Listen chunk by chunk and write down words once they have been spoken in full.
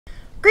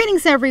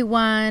Greetings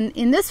everyone.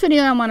 In this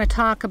video I want to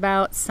talk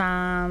about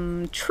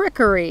some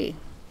trickery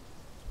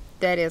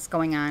that is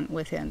going on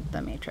within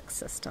the matrix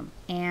system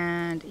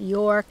and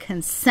your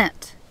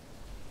consent,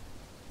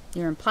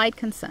 your implied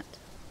consent.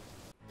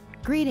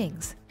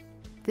 Greetings.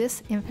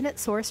 This infinite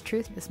source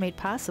truth is made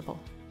possible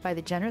by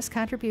the generous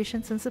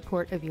contributions and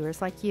support of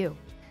viewers like you.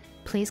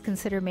 Please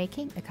consider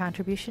making a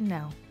contribution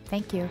now.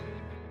 Thank you.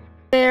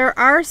 There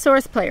are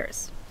source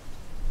players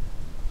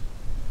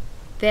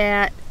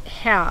that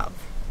have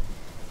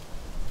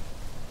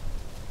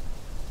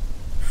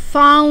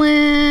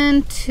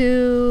fallen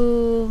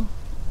to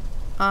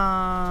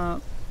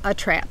a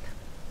trap,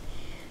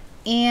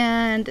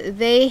 and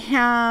they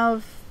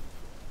have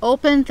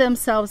opened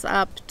themselves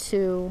up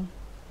to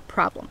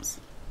problems.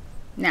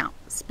 Now,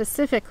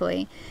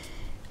 specifically,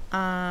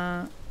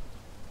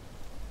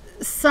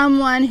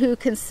 someone who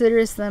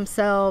considers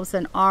themselves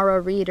an aura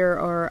reader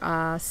or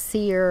a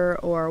seer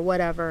or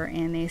whatever,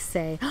 and they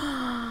say,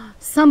 oh,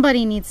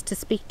 somebody needs to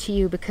speak to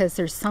you because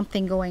there's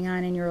something going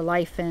on in your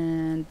life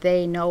and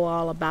they know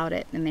all about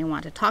it and they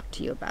want to talk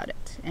to you about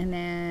it. And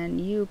then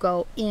you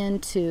go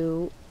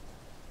into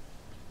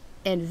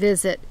and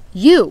visit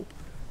you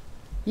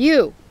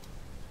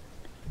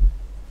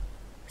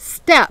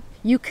step,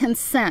 you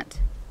consent,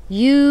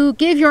 you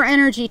give your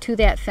energy to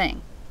that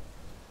thing.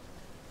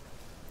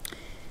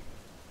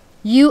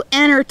 You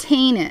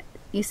entertain it.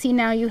 You see,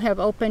 now you have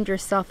opened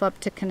yourself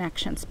up to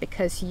connections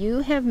because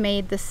you have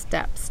made the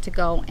steps to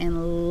go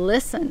and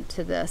listen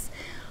to this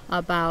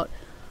about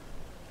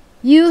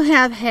you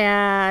have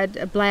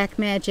had black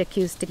magic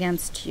used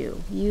against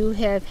you. You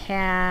have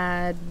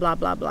had blah,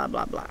 blah, blah,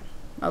 blah, blah.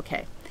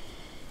 Okay.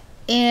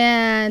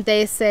 And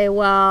they say,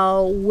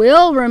 well,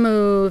 we'll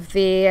remove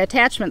the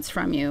attachments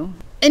from you.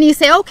 And you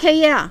say, okay,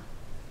 yeah.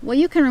 Well,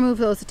 you can remove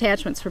those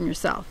attachments from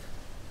yourself.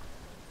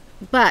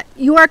 But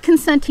you are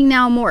consenting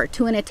now more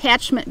to an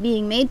attachment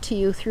being made to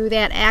you through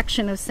that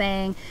action of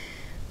saying,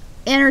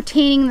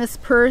 entertaining this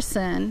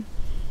person,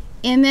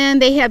 and then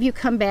they have you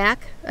come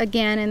back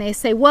again and they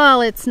say,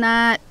 well, it's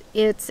not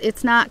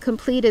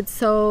completed,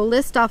 so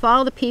list off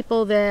all the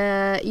people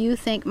that you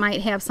think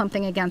might have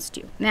something against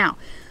you. Now,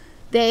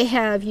 they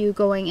have you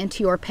going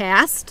into your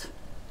past,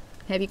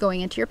 By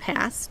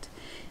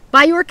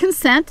your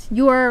consent,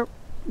 you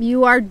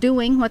are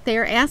doing what they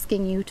are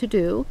asking you to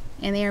do,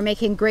 and they are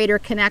making greater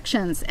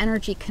connections,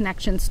 energy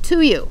connections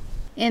to you.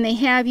 And they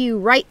have you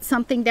write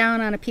something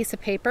down on a piece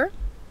of paper.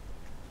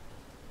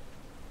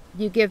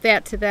 You give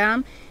that to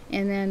them,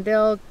 and then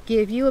they'll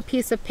give you a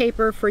piece of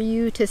paper for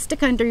you to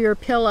stick under your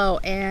pillow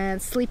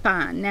and sleep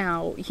on.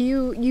 Now,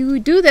 you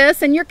do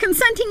this, and you're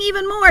consenting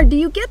even more. Do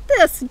you get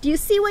this? Do you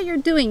see what you're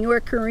doing? You are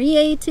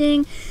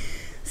creating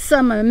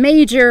some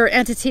major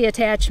entity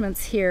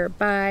attachments here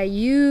by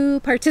you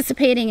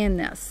participating in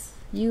this.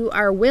 You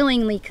are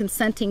willingly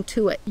consenting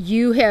to it.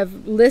 You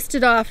have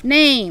listed off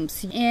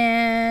names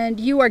and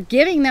you are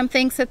giving them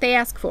things that they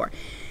ask for.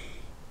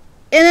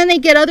 And then they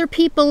get other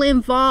people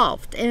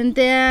involved, and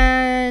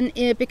then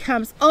it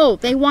becomes, oh,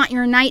 they want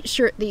your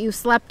nightshirt that you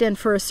slept in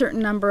for a certain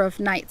number of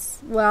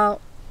nights. Well,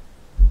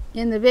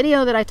 in the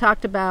video that I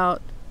talked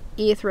about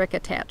etheric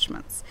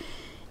attachments,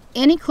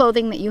 any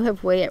clothing that you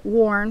have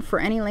worn for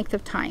any length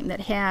of time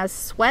that has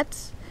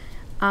sweat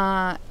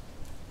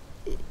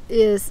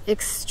is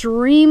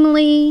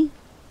extremely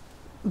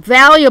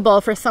valuable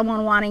for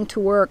someone wanting to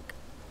work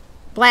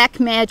black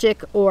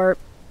magic or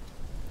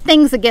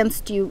things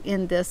against you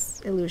in this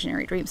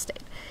illusionary dream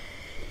state.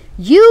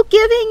 You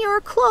giving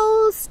your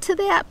clothes to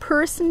that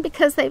person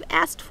because they've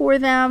asked for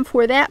them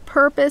for that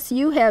purpose,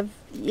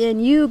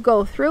 and you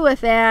go through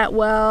with that,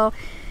 well,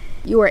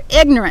 you are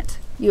ignorant.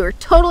 You are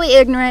totally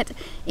ignorant,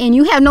 and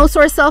you have no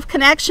source self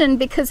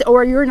connection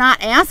or you're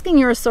not asking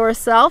your source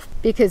self,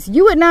 because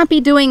you would not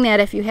be doing that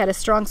if you had a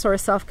strong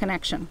source self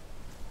connection.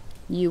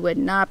 You would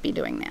not be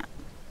doing that.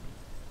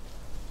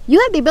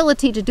 You have the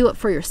ability to do it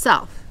for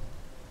yourself.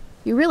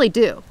 You really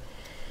do.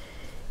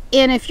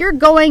 And if you're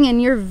going and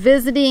you're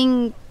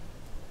visiting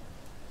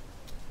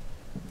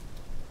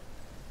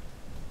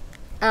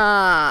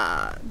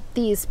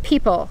these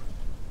people,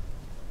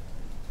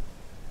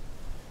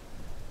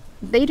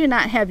 they do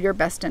not have your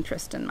best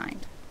interest in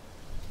mind.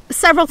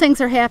 Several things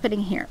are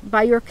happening here.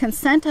 By your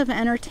consent of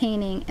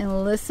entertaining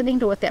and listening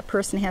to what that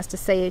person has to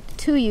say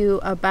to you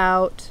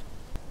about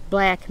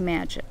black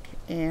magic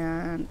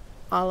and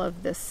all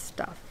of this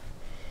stuff,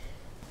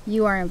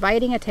 you are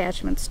inviting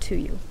attachments to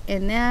you.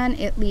 And then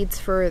it leads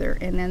further,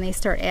 and then they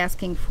start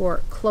asking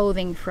for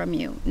clothing from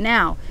you.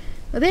 Now,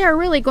 they are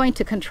really going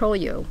to control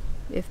you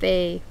if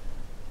they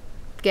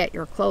get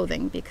your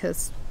clothing,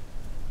 because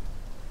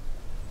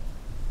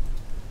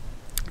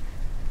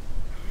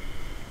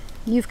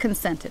you've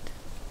consented.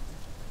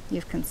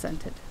 You've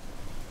consented.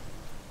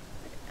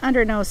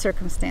 Under no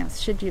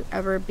circumstance should you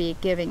ever be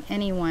giving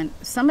anyone,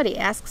 somebody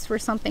asks for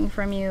something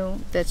from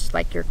you that's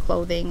like your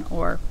clothing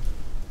or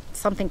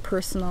something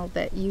personal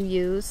that you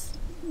use,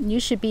 you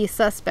should be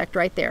suspect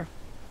right there.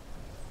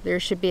 There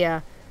should be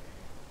a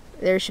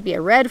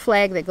red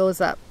flag that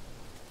goes up.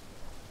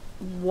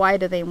 why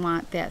do they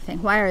want that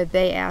thing? Why are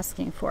they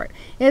asking for it?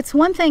 It's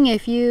one thing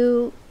if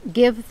you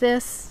give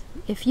this,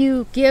 if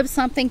you give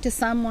something to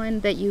someone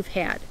that you've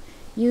had,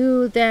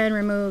 you then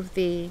remove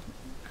the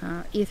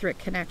etheric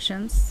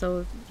connections,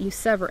 so you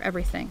sever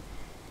everything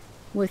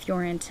with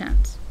your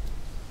intent.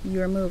 You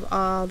remove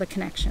all the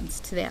connections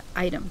to that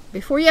item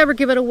before you ever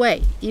give it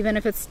away, even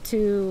if it's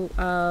to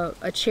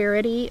a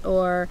charity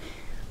or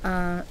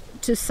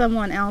to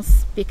someone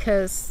else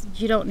because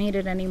you don't need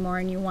it anymore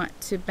and you want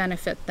to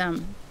benefit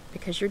them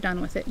because you're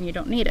done with it and you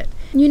don't need it.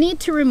 You need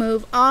to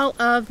remove all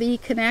of the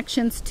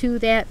connections to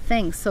that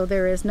thing so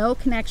there is no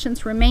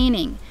connections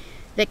remaining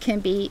that can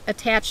be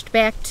attached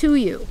back to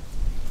you.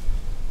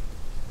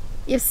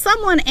 If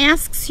someone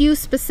asks you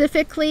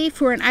specifically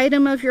for an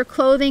item of your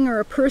clothing or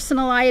a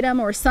personal item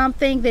or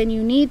something, then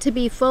you need to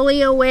be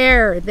fully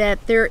aware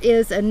that there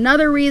is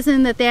another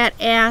reason that that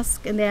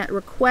ask and that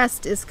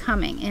request is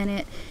coming, and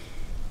it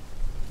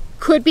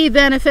could be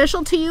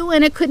beneficial to you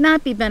and it could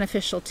not be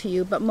beneficial to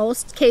you, but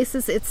most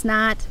cases it's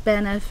not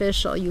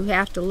beneficial. You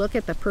have to look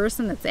at the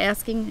person that's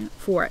asking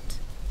for it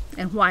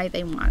and why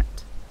they want it.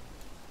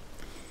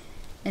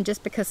 And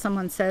just because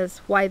someone says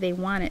why they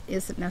want it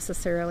isn't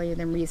necessarily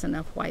the reason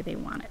of why they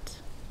want it.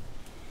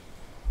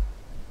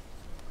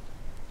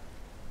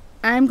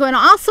 I'm going to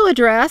also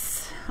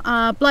address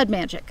blood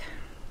magic.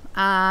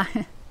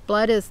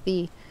 Blood is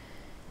the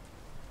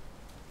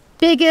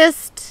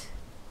biggest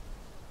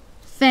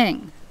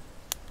thing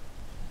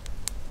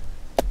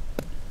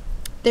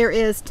there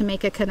is to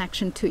make a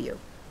connection to you.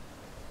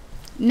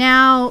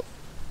 Now,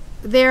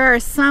 there are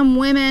some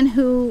women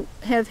who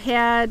have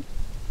had,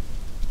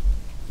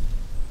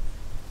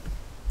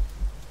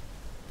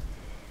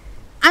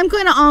 I'm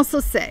going to also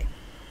say,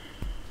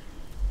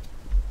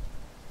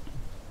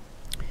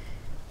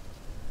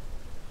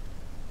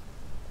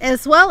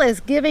 as well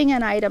as giving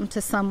an item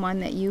to someone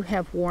that you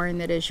have worn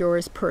that is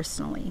yours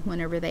personally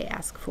whenever they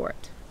ask for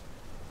it.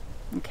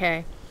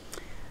 Okay?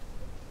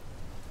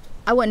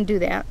 I wouldn't do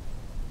that.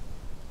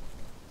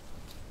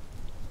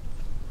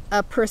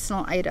 A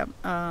personal item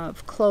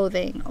of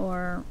clothing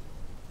or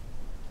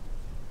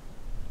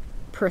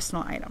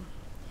personal item.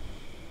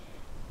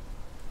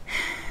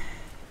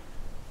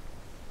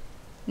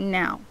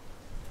 Now,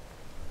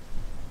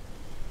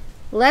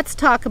 let's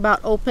talk about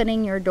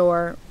opening your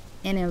door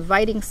and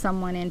inviting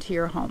someone into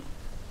your home.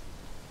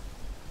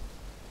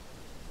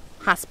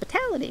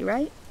 Hospitality,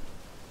 right?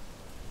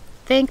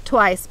 Think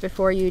twice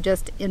before you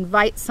just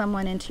invite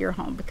someone into your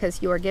home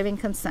because you are giving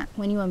consent.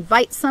 When you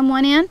invite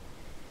someone in,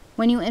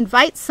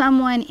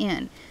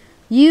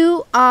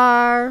 you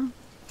are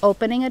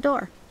opening a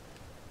door.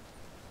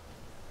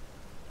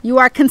 You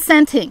are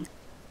consenting.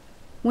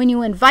 When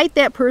you invite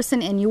that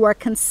person in, you are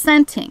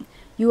consenting.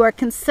 You are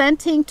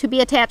consenting to be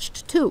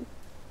attached to.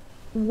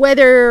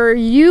 Whether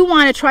you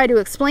want to try to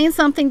explain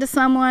something to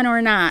someone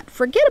or not,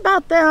 forget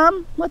about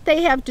them, what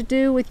they have to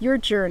do with your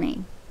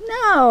journey.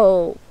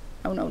 No.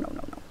 No.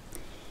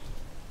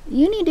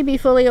 You need to be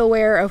fully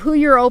aware of who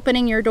you're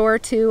opening your door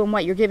to and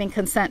what you're giving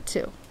consent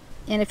to.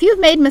 And if you've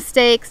made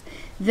mistakes,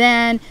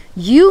 then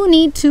you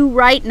need to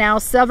right now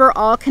sever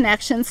all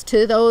connections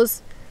to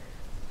those,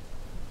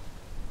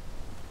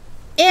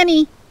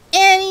 anything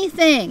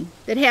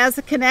that has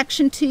a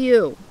connection to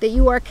you, that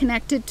you are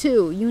connected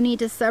to. You need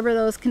to sever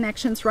those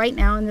connections right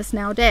now in this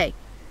now day.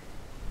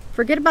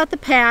 Forget about the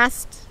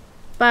past,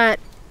 but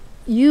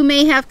you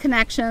may have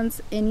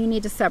connections and you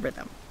need to sever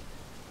them.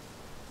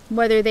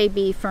 Whether they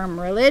be from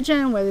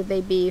religion, whether they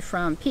be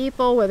from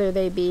people, whether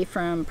they be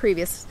from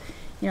previous,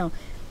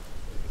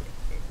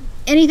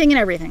 anything and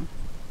everything.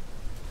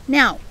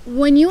 Now,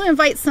 when you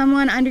invite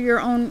someone into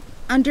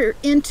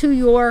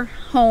your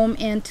home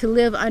and to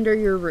live under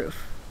your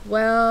roof,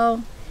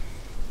 well,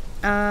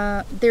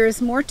 there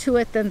is more to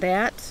it than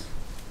that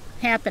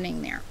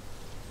happening there.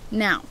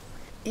 Now,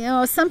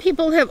 some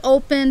people have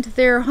opened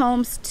their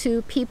homes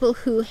to people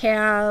who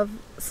have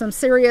some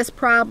serious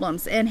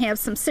problems and have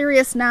some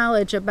serious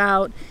knowledge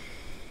about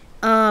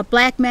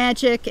black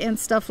magic and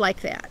stuff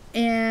like that.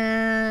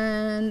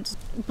 And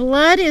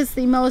blood is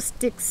the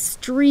most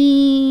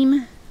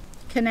extreme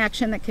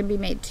connection that can be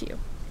made to you.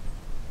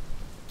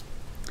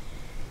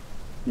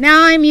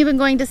 Now I'm even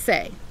going to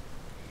say,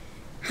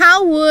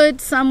 how would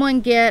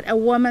someone get a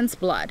woman's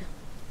blood?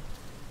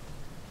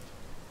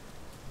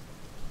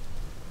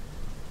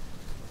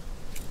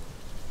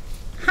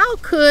 How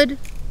could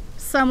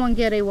someone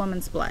get a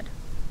woman's blood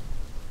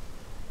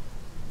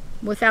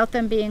without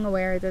them being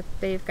aware that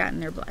they've gotten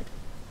their blood?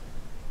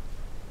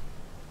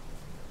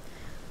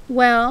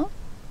 Well,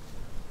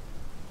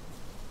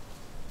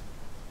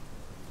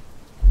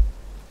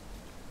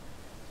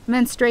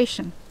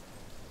 menstruation.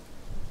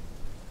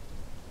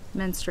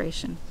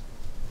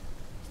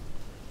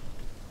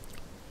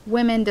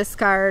 Women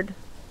discard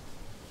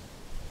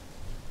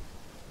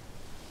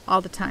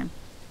all the time.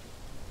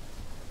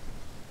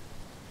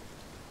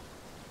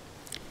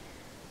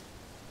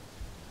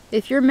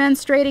 If you're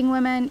menstruating,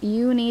 women,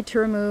 you need to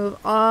remove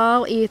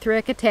all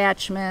etheric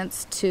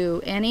attachments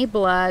to any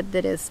blood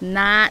that is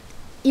not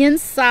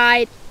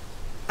inside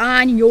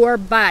on your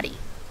body.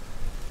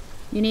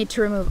 You need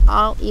to remove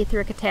all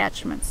etheric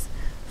attachments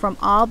from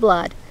all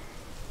blood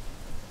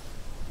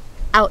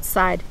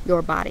outside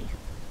your body.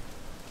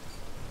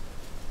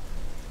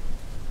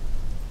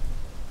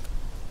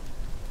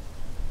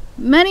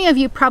 Many of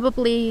you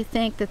probably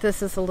think that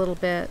this is a little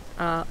bit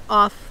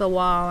off the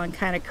wall and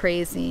kind of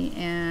crazy,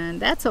 and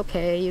that's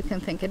okay. You can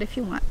think it if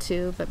you want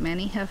to, but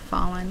many have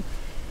fallen.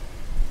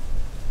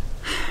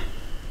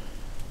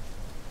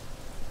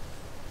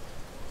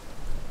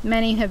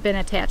 Many have been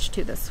attached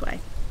to this way.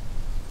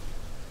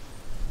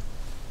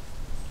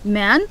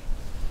 Men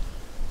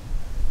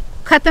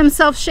cut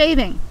themselves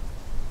shaving.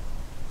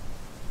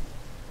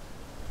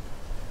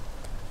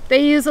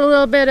 They use a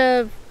little bit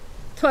of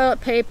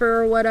toilet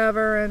paper or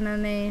whatever, and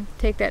then they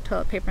take that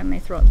toilet paper and they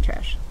throw it in the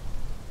trash.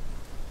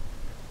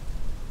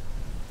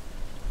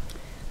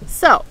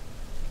 So,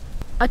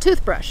 a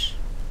toothbrush.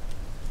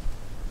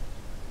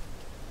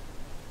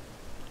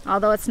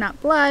 Although it's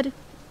not blood,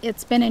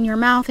 it's been in your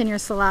mouth and your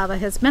saliva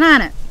has been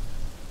on it.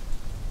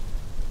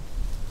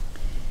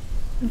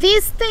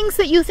 These things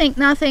that you think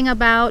nothing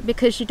about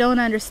because you don't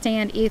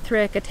understand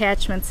etheric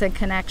attachments and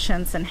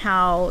connections and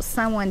how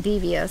someone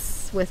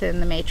devious within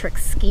the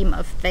matrix scheme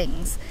of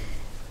things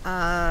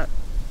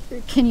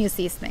can use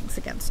these things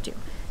against you.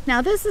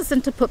 Now, this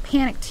isn't to put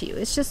panic to you.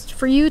 It's just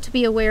for you to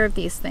be aware of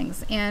these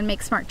things and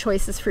make smart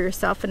choices for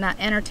yourself and not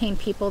entertain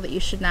people that you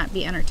should not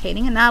be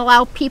entertaining and not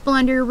allow people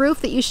under your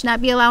roof that you should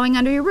not be allowing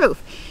under your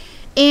roof.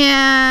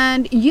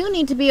 And you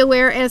need to be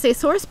aware as a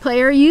source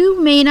player, you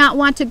may not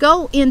want to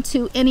go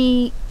into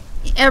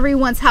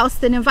everyone's house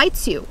that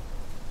invites you.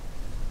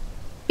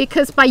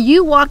 Because by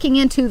you walking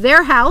into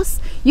their house,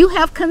 you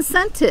have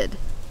consented.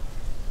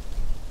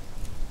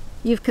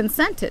 You've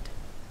consented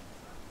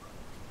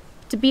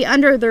to be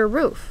under their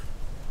roof,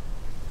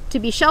 to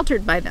be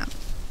sheltered by them.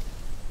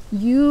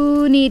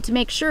 You need to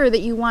make sure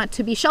that you want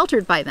to be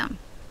sheltered by them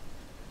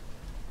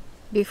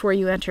before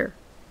you enter.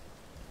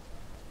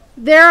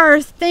 There are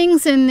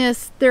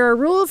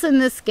rules in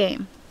this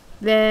game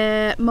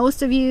that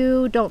most of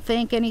you don't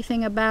think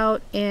anything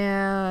about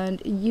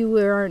and you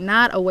are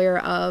not aware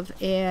of,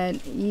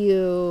 and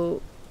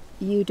you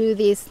do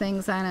these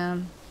things on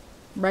a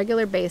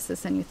regular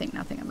basis and you think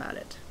nothing about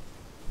it.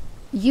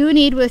 You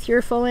need, with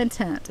your full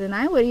intent, and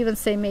I would even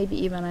say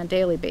maybe even on a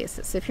daily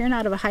basis, if you're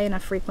not of a high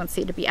enough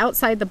frequency to be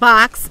outside the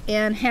box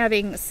and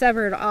having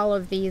severed all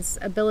of these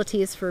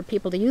abilities for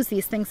people to use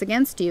these things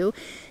against you,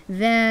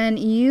 then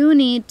you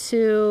need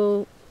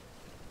to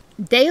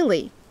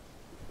daily,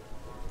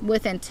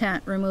 with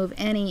intent, remove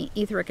any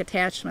etheric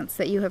attachments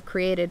that you have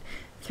created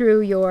through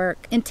your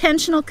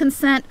intentional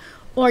consent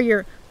or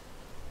your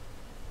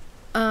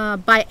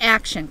by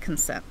action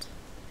consent.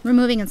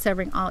 Removing and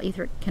severing all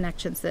etheric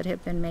connections that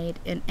have been made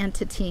in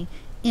entity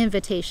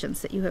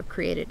invitations that you have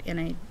created in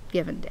a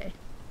given day.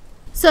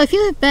 So if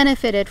you have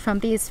benefited from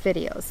these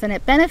videos, and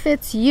it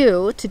benefits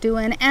you to do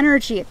an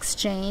energy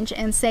exchange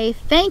and say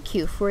thank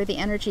you for the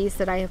energies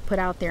that I have put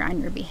out there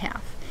on your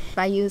behalf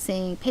by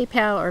using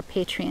PayPal or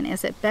Patreon,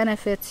 as it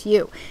benefits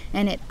you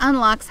and it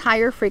unlocks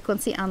higher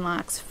frequency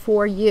unlocks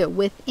for you,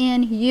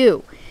 within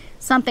you,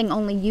 something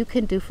only you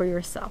can do for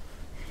yourself.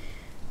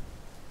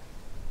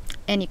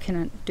 And you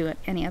cannot do it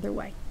any other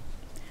way.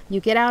 You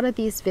get out of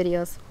these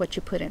videos what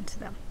you put into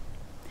them.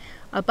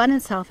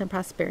 Abundance, health, and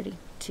prosperity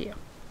to you.